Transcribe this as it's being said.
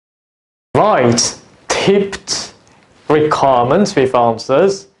Right, tipped requirements with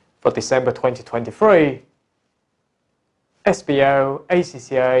answers for December 2023, SBL,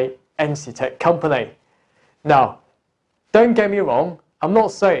 ACCA, NCTech company. Now, don't get me wrong, I'm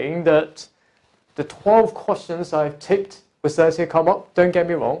not saying that the 12 questions I've tipped will certainly come up, don't get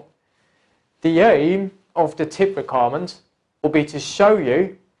me wrong. The aim of the tip requirement will be to show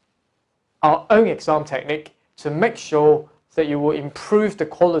you our own exam technique to make sure that you will improve the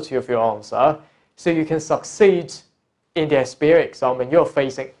quality of your answer so you can succeed in the SBL exam when you're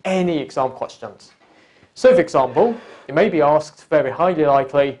facing any exam questions. So for example, you may be asked very highly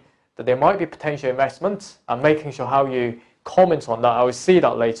likely that there might be potential investment and making sure how you comment on that. I will see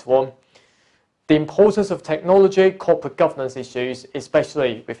that later on. The importance of technology, corporate governance issues,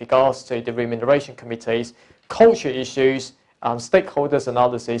 especially with regards to the remuneration committees, culture issues, stakeholders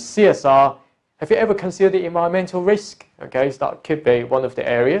analysis, CSR. Have you ever considered the environmental risk? Okay, so that could be one of the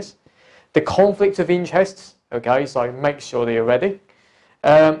areas. The conflict of interests, okay, so make sure that you're ready.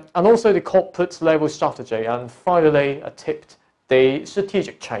 And also the corporate level strategy. And finally, I tipped the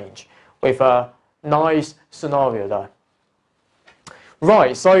strategic change with a nice scenario there.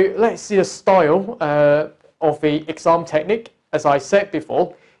 Right, so let's see the style of the exam technique. As I said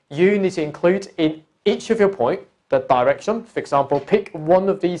before, you need to include in each of your points the direction. For example, pick one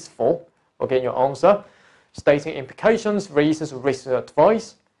of these four. Okay, your answer, stating implications, reasons, risks, and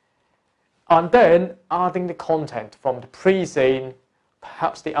advice, and then adding the content from the pre-seen,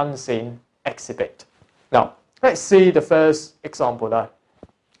 perhaps the unseen exhibit. Now, let's see the first example there.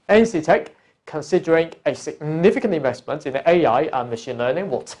 NCTech considering a significant investment in AI and machine learning,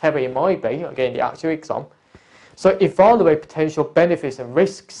 whatever it might be, again, the actual exam. So evaluate potential benefits and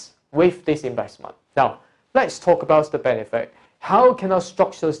risks with this investment. Now, let's talk about the benefit. How can I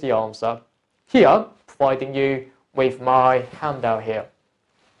structure the answer? Here, providing you with my handout here.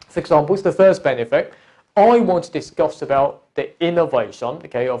 For example, the first benefit, I want to discuss about the innovation,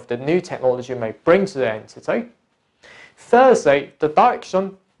 okay, of the new technology may bring to the entity. Thirdly, the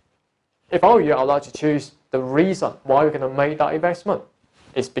direction. If I were you, I'd like to choose the reason why we're going to make that investment.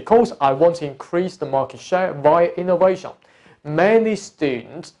 It's because I want to increase the market share via innovation. Many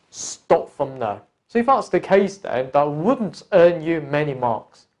students stop from there. So if that's the case, then that wouldn't earn you many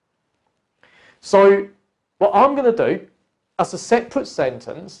marks. So what I'm going to do, as a separate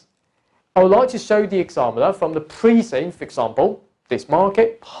sentence, I would like to show the examiner from the pre-seen, for example, this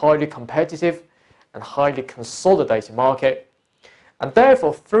market, highly competitive and highly consolidated market. And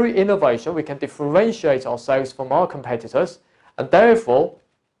therefore, through innovation, we can differentiate ourselves from our competitors. And therefore,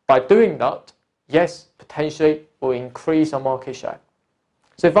 by doing that, yes, potentially will increase our market share.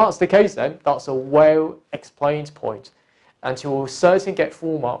 So if that's the case, then that's a well-explained point. And you will certainly get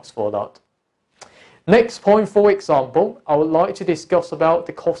full marks for that. Next point, for example, I would like to discuss about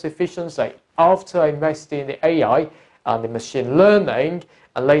the cost efficiency after investing in the AI and the machine learning,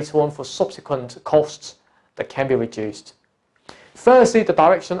 and later on for subsequent costs that can be reduced. Firstly, the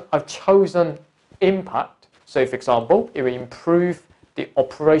direction I've chosen impact. So, for example, it will improve the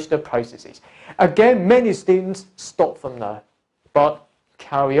operational processes. Again, many students stop from there, but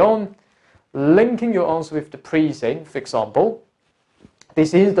carry on linking your answer with the pre-seen. For example,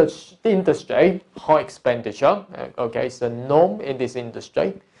 this is the industry, high expenditure, okay, it's the norm in this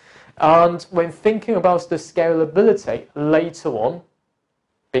industry. And when thinking about the scalability later on,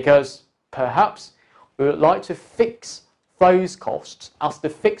 because perhaps we would like to fix those costs as the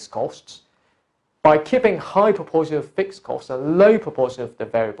fixed costs by keeping high proportion of fixed costs and low proportion of the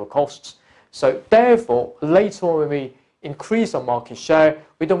variable costs. So therefore, later on when we increase our market share,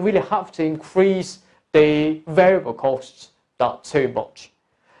 we don't really have to increase the variable costs that too much.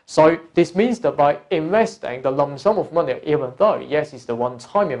 So this means that by investing the lump sum of money, even though, yes, it's the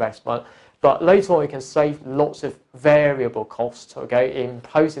one-time investment, but later on you can save lots of variable costs, okay, in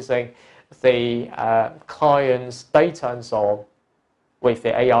processing the client's data and so on with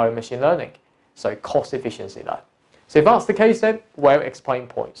the AI and machine learning. So cost efficiency there. So if that's the case, then well-explained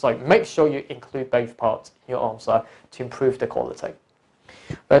point. So make sure you include both parts in your answer to improve the quality.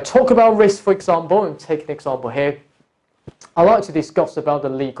 Talk about risk, for example, and take an example here. I like to discuss about the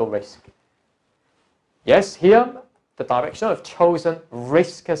legal risk. Yes, here, the direction I've chosen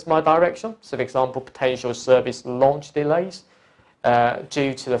risk as my direction. So, for example, potential service launch delays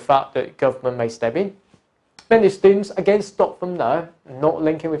due to the fact that government may step in. Many students, again, stop from there, not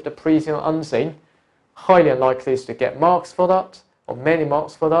linking with the pre-seen or unseen. Highly unlikely to get marks for that, or many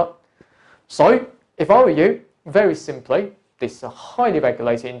marks for that. So, if I were you, very simply, this is a highly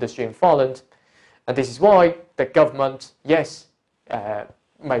regulated industry in Thailand, and this is why the government, yes,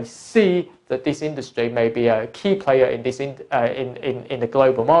 may see that this industry may be a key player in this in the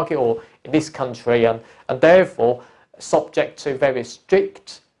global market or in this country, and therefore subject to very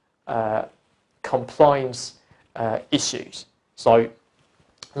strict compliance issues. So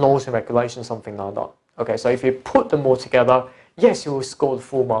laws and regulations, something like that. Okay, so if you put them all together, yes, you will score the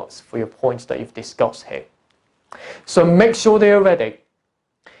full marks for your points that you've discussed here. So make sure they are ready.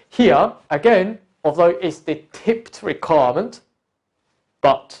 Here, again, although it's the tipped requirement,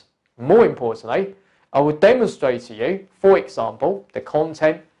 but more importantly, I will demonstrate to you, for example, the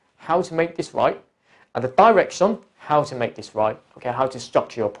content, how to make this right, and the direction, how to make this right, okay, how to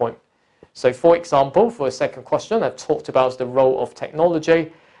structure your point. So for example, for the second question, I've talked about the role of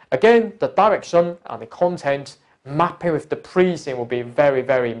technology. Again, the direction and the content mapping with the Preseen will be very,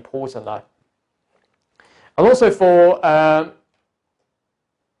 very important there. And also for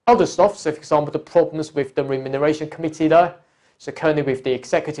other stuff, so for example, the problems with the remuneration committee there, so currently with the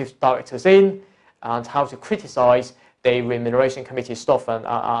executive directors in, and how to criticize the remuneration committee stuff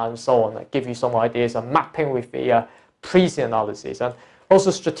and so on. I give you some ideas of mapping with the Preseen analysis. And also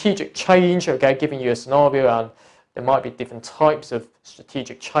strategic change, okay, giving you a scenario, and there might be different types of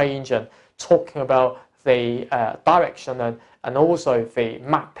strategic change, and talking about the direction and also the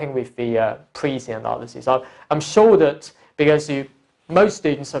mapping with the Preseen analysis. I'm sure that because most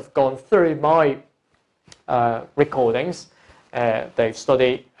students have gone through my recordings, they've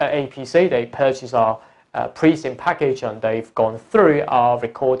studied at A.P.C, they purchased our Preseen package, and they've gone through our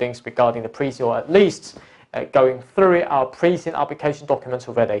recordings regarding the Preseen, or at least going through our Preseen application documents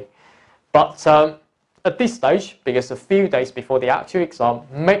already. But at this stage, because a few days before the actual exam,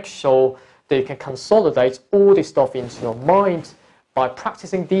 make sure that you can consolidate all this stuff into your mind by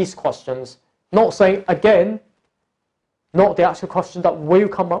practicing these questions, not saying again, not the actual question that will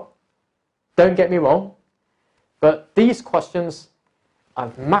come up, don't get me wrong, but these questions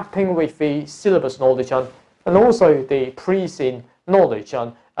and mapping with the syllabus knowledge and also the Preseen knowledge,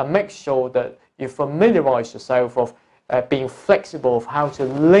 and make sure that you familiarize yourself of being flexible of how to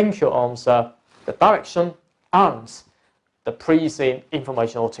link your answer, the direction and the Preseen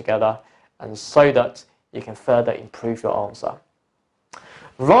information all together, and so that you can further improve your answer.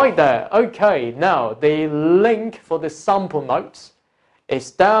 Right there. Okay, now the link for the sample notes is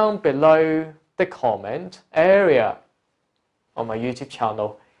down below the comment area on my YouTube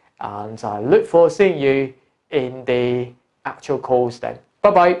channel, and I look forward to seeing you in the actual course then.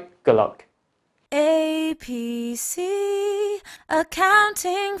 Bye bye, good luck. A.P.C.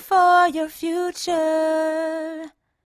 Accounting for your future.